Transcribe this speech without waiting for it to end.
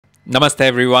Namaste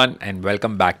everyone and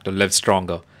welcome back to Live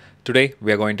Stronger. Today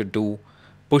we are going to do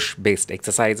push based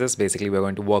exercises. Basically we're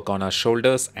going to work on our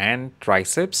shoulders and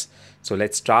triceps. So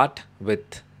let's start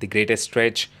with the greatest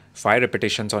stretch, 5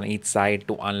 repetitions on each side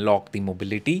to unlock the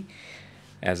mobility.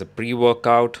 As a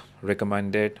pre-workout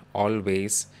recommended,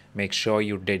 always make sure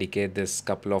you dedicate this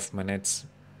couple of minutes.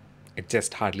 It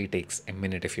just hardly takes a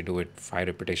minute if you do it 5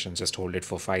 repetitions. Just hold it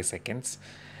for 5 seconds,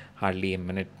 hardly a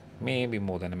minute, maybe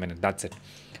more than a minute, that's it.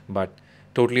 But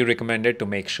totally recommended to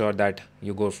make sure that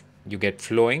you get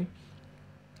flowing.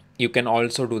 You can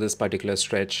also do this particular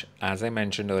stretch, as I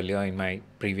mentioned earlier in my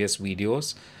previous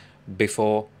videos,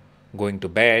 before going to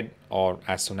bed or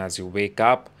as soon as you wake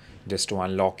up, just to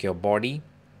unlock your body.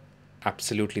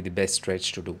 Absolutely the best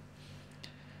stretch to do.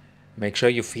 Make sure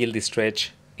you feel the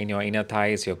stretch in your inner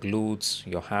thighs, your glutes,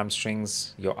 your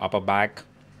hamstrings, your upper back,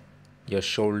 your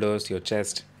shoulders, your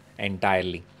chest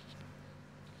entirely.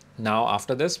 Now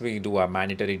after this we do a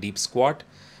mandatory deep squat.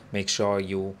 Make sure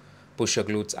you push your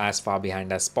glutes as far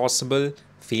behind as possible.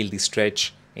 Feel the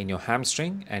stretch in your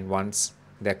hamstring, and once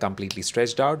they're completely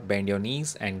stretched out, bend your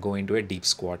knees and go into a deep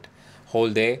squat.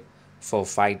 Hold there for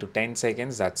 5 to 10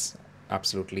 seconds. That's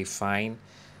absolutely fine.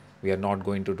 We are not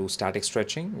going to do static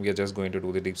stretching. We are just going to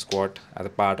do the deep squat as a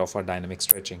part of our dynamic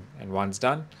stretching. And once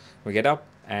done, we get up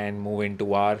and move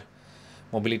into our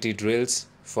mobility drills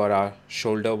for our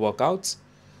shoulder workouts.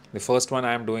 The first one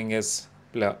I'm doing is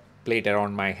plate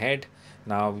around my head.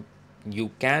 Now you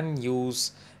can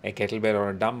use a kettlebell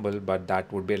or a dumbbell, but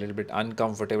that would be a little bit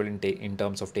uncomfortable in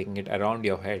terms of taking it around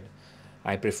your head.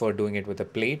 I prefer doing it with a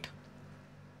plate.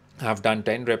 I've done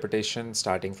 10 repetitions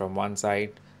starting from one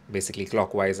side, basically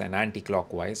clockwise and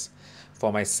anti-clockwise.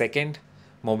 For my second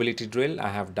mobility drill, I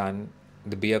have done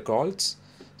the bear crawls.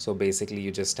 So basically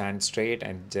you just stand straight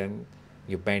and then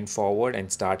you bend forward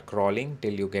and start crawling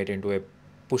till you get into a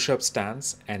push-up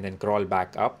stance and then crawl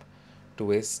back up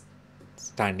to a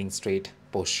standing straight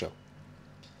posture.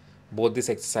 Both these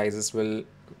exercises will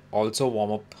also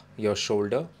warm up your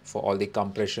shoulder for all the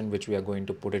compression which we are going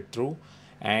to put it through,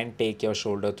 and take your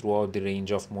shoulder throughout the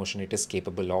range of motion it is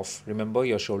capable of. Remember,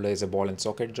 your shoulder is a ball and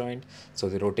socket joint, so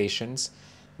the rotations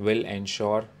will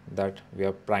ensure that we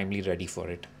are primarily ready for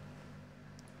it.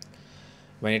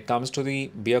 When it comes to the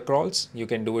bear crawls, you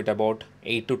can do it about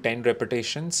 8 to 10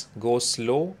 repetitions. Go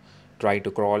slow. Try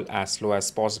to crawl as slow as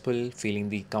possible, feeling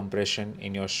the compression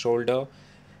in your shoulder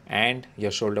and your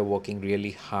shoulder working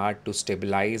really hard to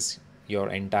stabilize your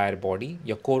entire body.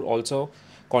 Your core also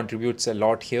contributes a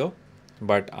lot here,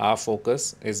 but our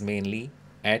focus is mainly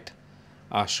at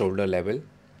our shoulder level.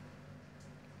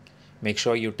 Make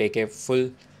sure you take a full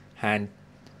hand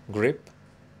grip.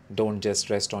 Don't just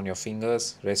rest on your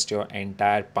fingers, rest your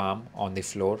entire palm on the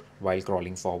floor while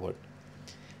crawling forward.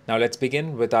 Now let's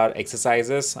begin with our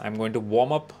exercises. I'm going to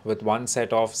warm up with one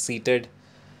set of seated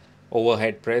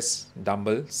overhead press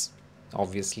dumbbells.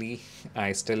 Obviously,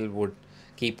 I still would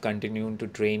keep continuing to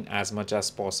train as much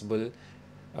as possible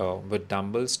with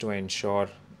dumbbells to ensure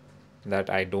that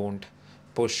I don't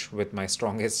push with my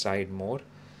strongest side more.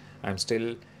 I'm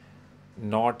still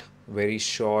not very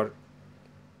sure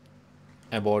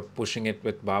about pushing it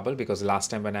with barbell, because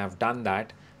last time when I've done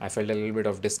that, I felt a little bit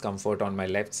of discomfort on my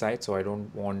left side, so I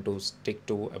don't want to stick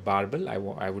to a barbell.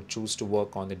 I would choose to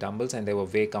work on the dumbbells, and they were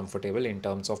way comfortable in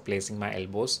terms of placing my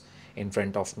elbows in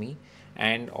front of me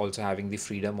and also having the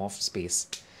freedom of space.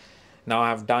 Now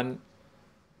I've done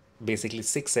basically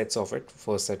 6 sets of it.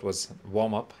 First set was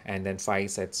warm up and then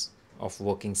 5 sets of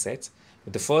working sets.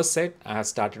 With the first set, I have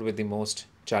started with the most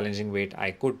challenging weight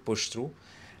I could push through.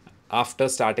 After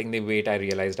starting the weight, I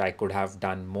realized I could have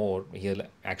done more. Here,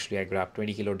 actually, I grabbed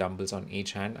 20 kilo dumbbells on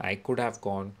each hand. I could have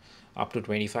gone up to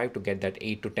 25 to get that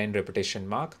 8 to 10 repetition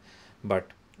mark, but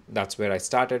that's where I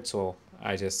started, so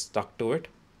I just stuck to it.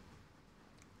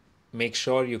 Make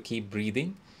sure you keep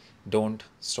breathing. Don't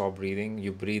stop breathing.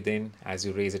 You breathe in as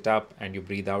you raise it up and you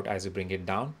breathe out as you bring it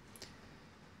down.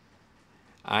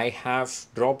 I have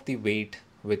dropped the weight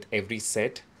with every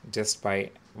set just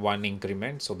by one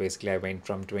increment. So basically I went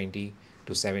from 20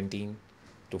 to 17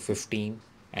 to 15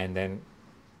 and then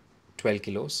 12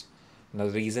 kilos. Now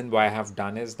the reason why I have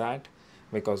done is that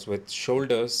because with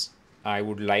shoulders I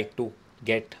would like to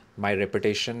get my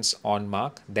repetitions on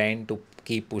mark, then to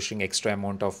keep pushing extra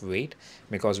amount of weight,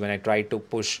 because when I try to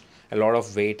push a lot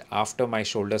of weight after my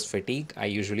shoulders fatigue, I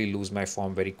usually lose my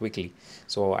form very quickly.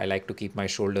 So I like to keep my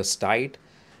shoulders tight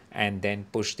and then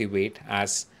push the weight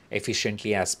as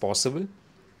efficiently as possible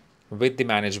with the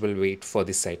manageable weight for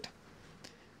the set.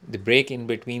 The break in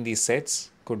between these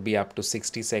sets could be up to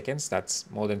 60 seconds. That's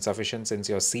more than sufficient since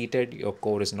you're seated, your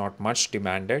core is not much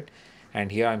demanded.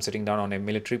 And here I'm sitting down on a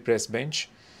military press bench.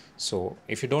 So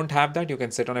if you don't have that, you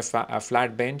can sit on a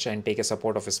flat bench and take a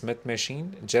support of a Smith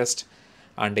machine just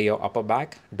under your upper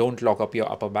back. Don't lock up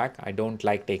your upper back. I don't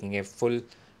like taking a full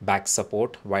back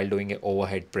support while doing an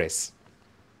overhead press.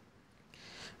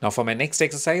 Now for my next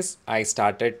exercise, I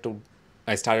started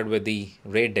with the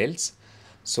ray delts.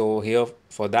 So here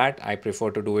for that, I prefer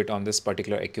to do it on this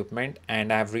particular equipment,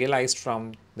 and I have realized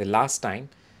from the last time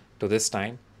to this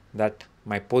time that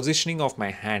my positioning of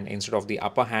my hand, instead of the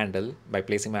upper handle, by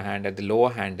placing my hand at the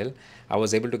lower handle, I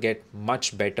was able to get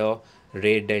much better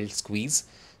ray delt squeeze.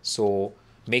 So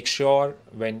make sure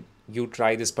when you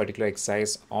try this particular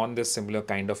exercise on this similar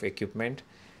kind of equipment,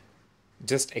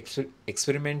 just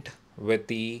experiment with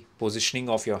the positioning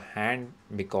of your hand,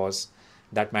 because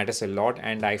that matters a lot,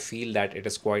 and I feel that it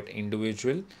is quite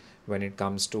individual when it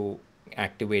comes to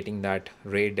activating that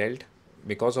ray delt.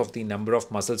 Because of the number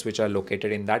of muscles which are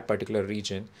located in that particular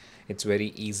region, it's very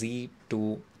easy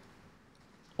to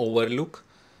overlook,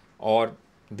 or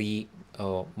the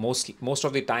most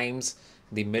of the times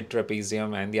the mid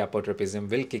trapezium and the upper trapezium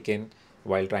will kick in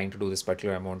while trying to do this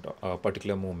particular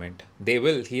movement. They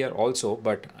will here also,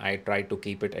 but I try to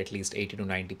keep it at least 80 to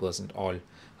 90% all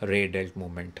ray delt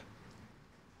movement.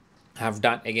 Have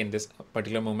done again this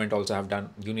particular movement also have done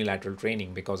unilateral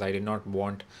training, because I did not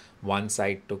want one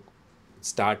side to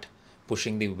start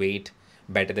pushing the weight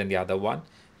better than the other one,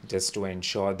 just to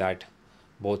ensure that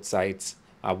both sides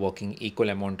are working equal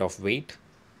amount of weight.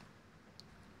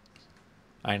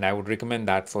 And I would recommend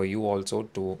that for you also,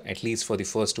 to at least for the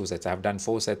first two sets. I've done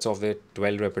 4 sets of it,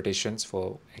 12 repetitions.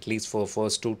 For at least for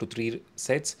first 2 to 3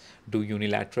 sets, do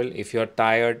unilateral. If you're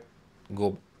tired,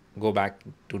 go back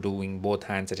to doing both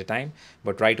hands at a time,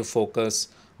 but try to focus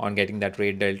on getting that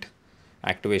ray delt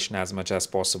activation as much as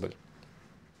possible.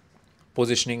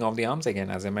 Positioning of the arms, again,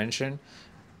 as I mentioned,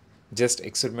 just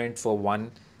experiment for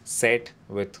one set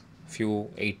with few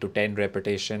 8 to 10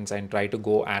 repetitions and try to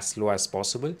go as slow as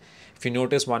possible. If you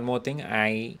notice one more thing,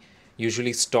 I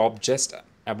usually stop just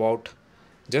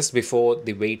before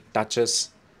the weight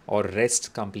touches or rests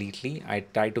completely. I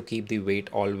try to keep the weight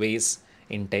always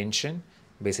in tension.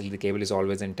 Basically the cable is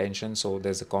always in tension, so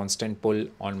there's a constant pull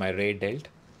on my ray delt,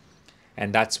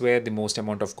 and that's where the most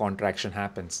amount of contraction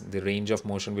happens. The range of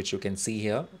motion which you can see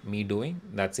here me doing,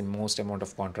 that's the most amount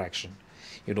of contraction.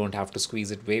 You don't have to squeeze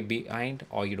it way behind,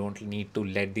 or you don't need to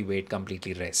let the weight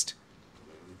completely rest.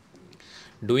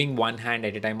 Doing one hand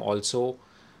at a time also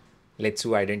lets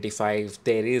you identify if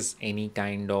there is any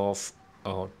kind of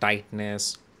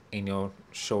tightness in your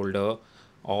shoulder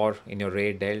or in your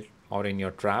ray delt or in your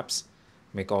traps,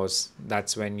 because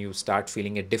that's when you start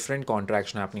feeling a different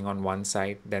contraction happening on one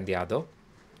side than the other.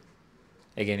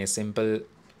 Again, a simple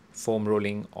foam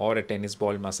rolling or a tennis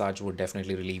ball massage would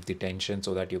definitely relieve the tension,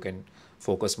 so that you can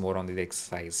focus more on the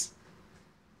exercise.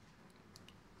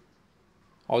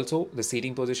 Also, the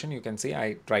seating position, you can see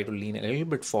I try to lean a little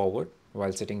bit forward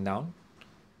while sitting down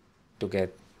to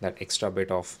get that extra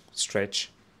bit of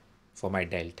stretch for my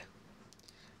delt.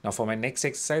 Now for my next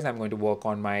exercise, I'm going to work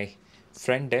on my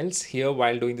front delts. Here,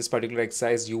 while doing this particular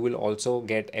exercise, you will also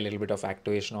get a little bit of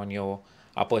activation on your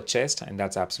upper chest, and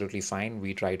that's absolutely fine.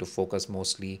 We try to focus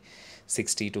mostly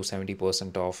 60 to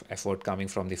 70% of effort coming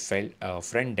from the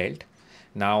front delt.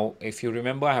 Now, if you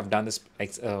remember, I have done this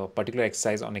particular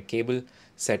exercise on a cable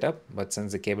setup, but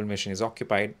since the cable machine is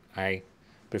occupied, I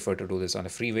prefer to do this on a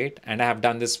free weight. And I have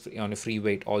done this on a free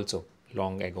weight also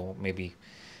long ago, maybe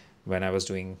when I was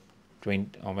doing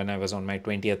when I was on my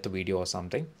 20th video or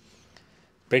something.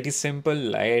 Pretty simple,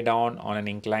 lie down on an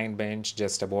inclined bench,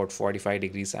 just about 45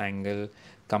 degrees angle,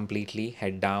 completely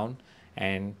head down,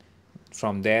 and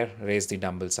from there raise the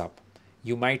dumbbells up.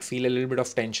 You might feel a little bit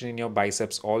of tension in your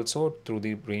biceps also through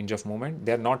the range of movement.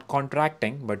 They're not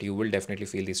contracting, but you will definitely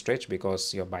feel the stretch,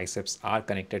 because your biceps are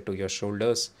connected to your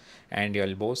shoulders and your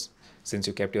elbows. Since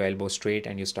you kept your elbows straight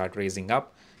and you start raising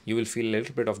up, you will feel a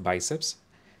little bit of biceps.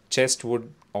 Chest would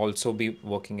also be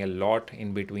working a lot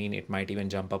in between. It might even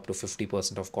jump up to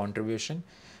 50% of contribution,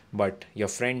 but your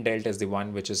front delt is the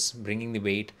one which is bringing the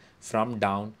weight from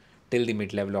down till the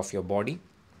mid level of your body.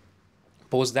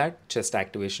 Post that, chest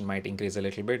activation might increase a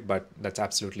little bit, but that's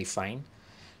absolutely fine.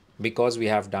 Because we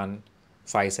have done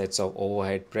 5 sets of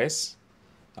overhead press,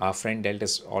 our front delt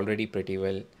is already pretty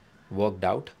well worked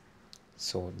out,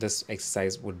 so this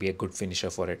exercise would be a good finisher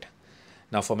for it.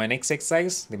 Now for my next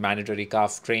exercise, the mandatory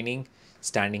calf training,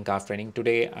 standing calf training.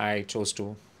 Today I chose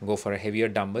to go for a heavier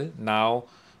dumbbell. Now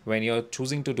when you're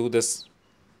choosing to do this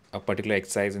a particular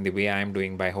exercise in the way I am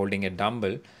doing by holding a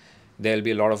dumbbell, there will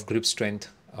be a lot of grip strength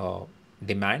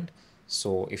demand.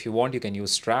 So if you want, you can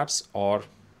use straps, or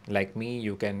like me,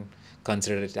 you can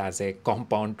consider it as a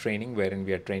compound training wherein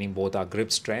we are training both our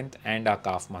grip strength and our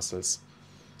calf muscles.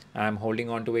 I'm holding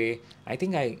on to I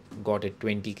think I got a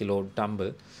 20 kilo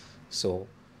dumbbell. So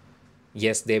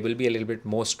yes, there will be a little bit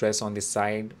more stress on the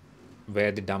side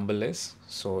where the dumbbell is.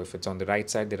 So if it's on the right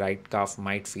side, the right calf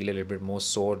might feel a little bit more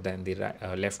sore than the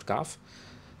left calf.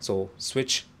 So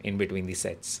switch in between the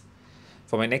sets.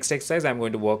 For my next exercise, I'm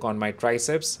going to work on my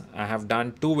triceps. I have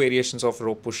done 2 variations of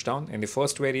rope push down. In the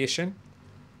first variation,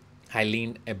 I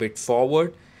leaned a bit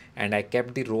forward and I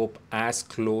kept the rope as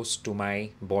close to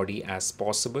my body as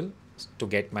possible to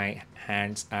get my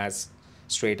hands as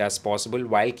straight as possible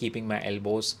while keeping my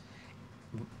elbows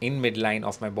in midline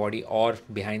of my body or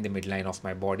behind the midline of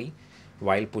my body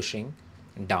while pushing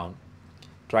down.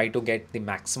 Try to get the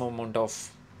maximum amount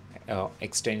of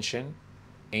extension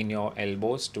in your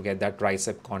elbows to get that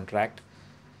tricep contract.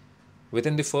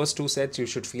 Within the first 2 sets, you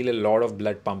should feel a lot of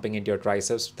blood pumping into your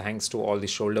triceps thanks to all the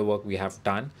shoulder work we have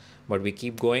done. But we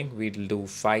keep going. We'll do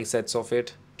 5 sets of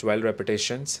it, 12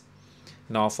 repetitions.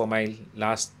 Now for my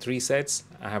last 3 sets,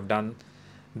 I have done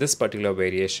this particular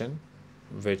variation,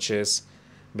 which is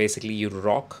basically you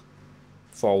rock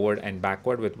forward and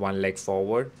backward with one leg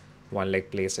forward, one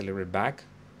leg placed a little bit back.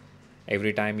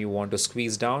 Every time you want to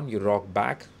squeeze down, you rock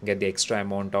back, get the extra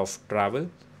amount of travel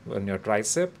on your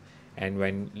tricep, and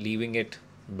when leaving it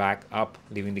back up,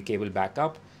 leaving the cable back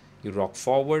up, you rock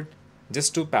forward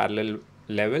just to parallel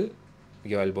level.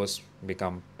 Your elbows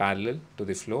become parallel to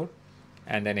the floor,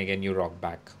 and then again you rock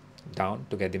back down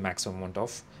to get the maximum amount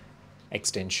of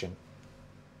extension.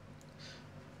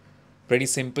 Pretty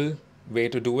simple way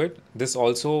to do it. This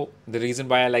also, the reason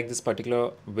why I like this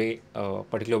particular way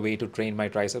to train my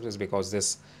triceps is because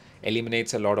this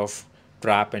eliminates a lot of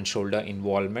trap and shoulder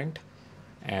involvement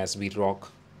as we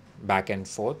rock back and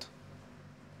forth.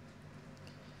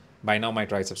 By now my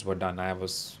triceps were done. I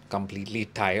was completely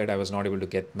tired. I was not able to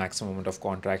get maximum amount of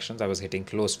contractions. I was hitting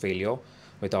close failure.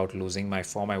 Without losing my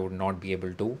form, I would not be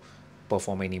able to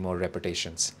perform any more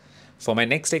repetitions. For my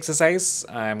next exercise,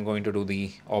 I am going to do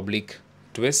the oblique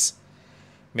twist.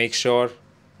 Make sure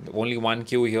only one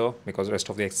cue here because the rest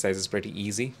of the exercise is pretty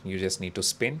easy. You just need to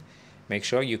spin. Make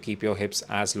sure you keep your hips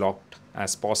as locked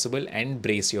as possible and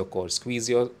brace your core. Squeeze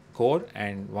your core,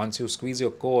 and once you squeeze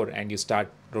your core and you start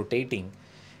rotating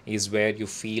is where you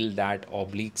feel that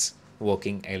obliques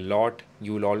working a lot.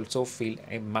 You will also feel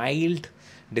a mild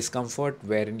discomfort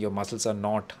wherein your muscles are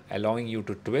not allowing you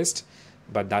to twist,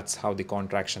 but that's how the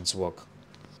contractions work.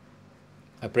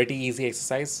 A pretty easy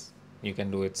exercise. You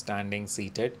can do it standing,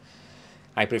 seated.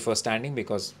 I prefer standing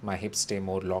because my hips stay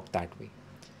more locked that way.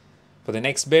 For the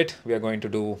next bit, we are going to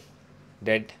do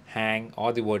dead hang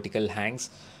or the vertical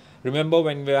hangs. Remember,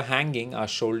 when we are hanging, our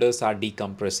shoulders are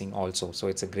decompressing also. So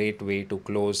it's a great way to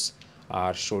close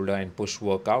our shoulder and push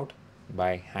workout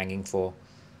by hanging for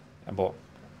about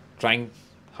trying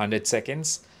 100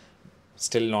 seconds.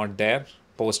 Still not there.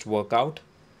 Post workout,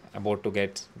 about to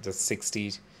get just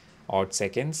 60 odd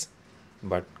seconds,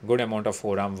 but good amount of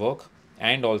forearm work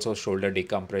and also shoulder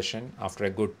decompression after a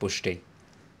good push day.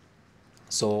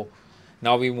 So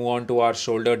now we move on to our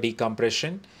shoulder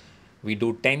decompression. We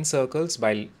do 10 circles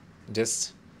by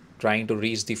just trying to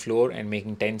reach the floor and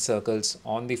making 10 circles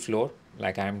on the floor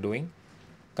like I am doing.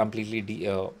 Completely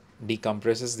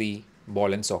decompresses the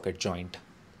ball and socket joint.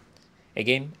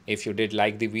 Again, if you did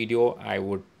like the video, I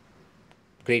would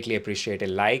greatly appreciate a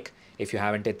like. If you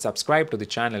haven't yet subscribed to the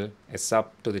channel, a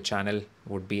sub to the channel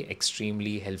would be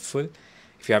extremely helpful.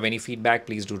 If you have any feedback,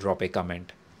 please do drop a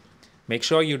comment. Make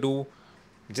sure you do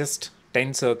just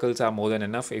 10 circles are more than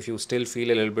enough. If you still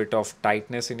feel a little bit of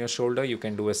tightness in your shoulder, you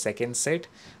can do a second set,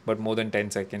 but more than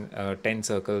 10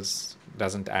 circles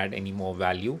doesn't add any more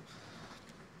value.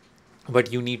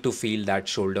 But you need to feel that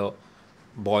shoulder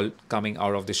ball coming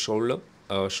out of the shoulder,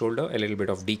 a little bit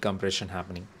of decompression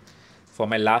happening. For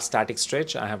my last static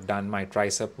stretch, I have done my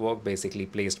tricep work, basically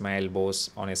placed my elbows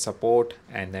on a support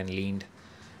and then leaned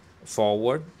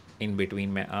forward in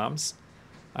between my arms.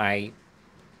 I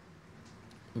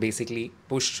basically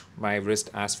pushed my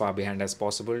wrist as far behind as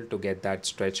possible to get that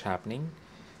stretch happening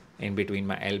in between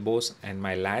my elbows and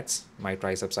my lats. My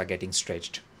triceps are getting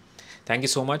stretched. Thank you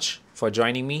so much for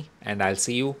joining me, and I'll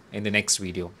see you in the next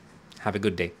video. Have a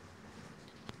good day.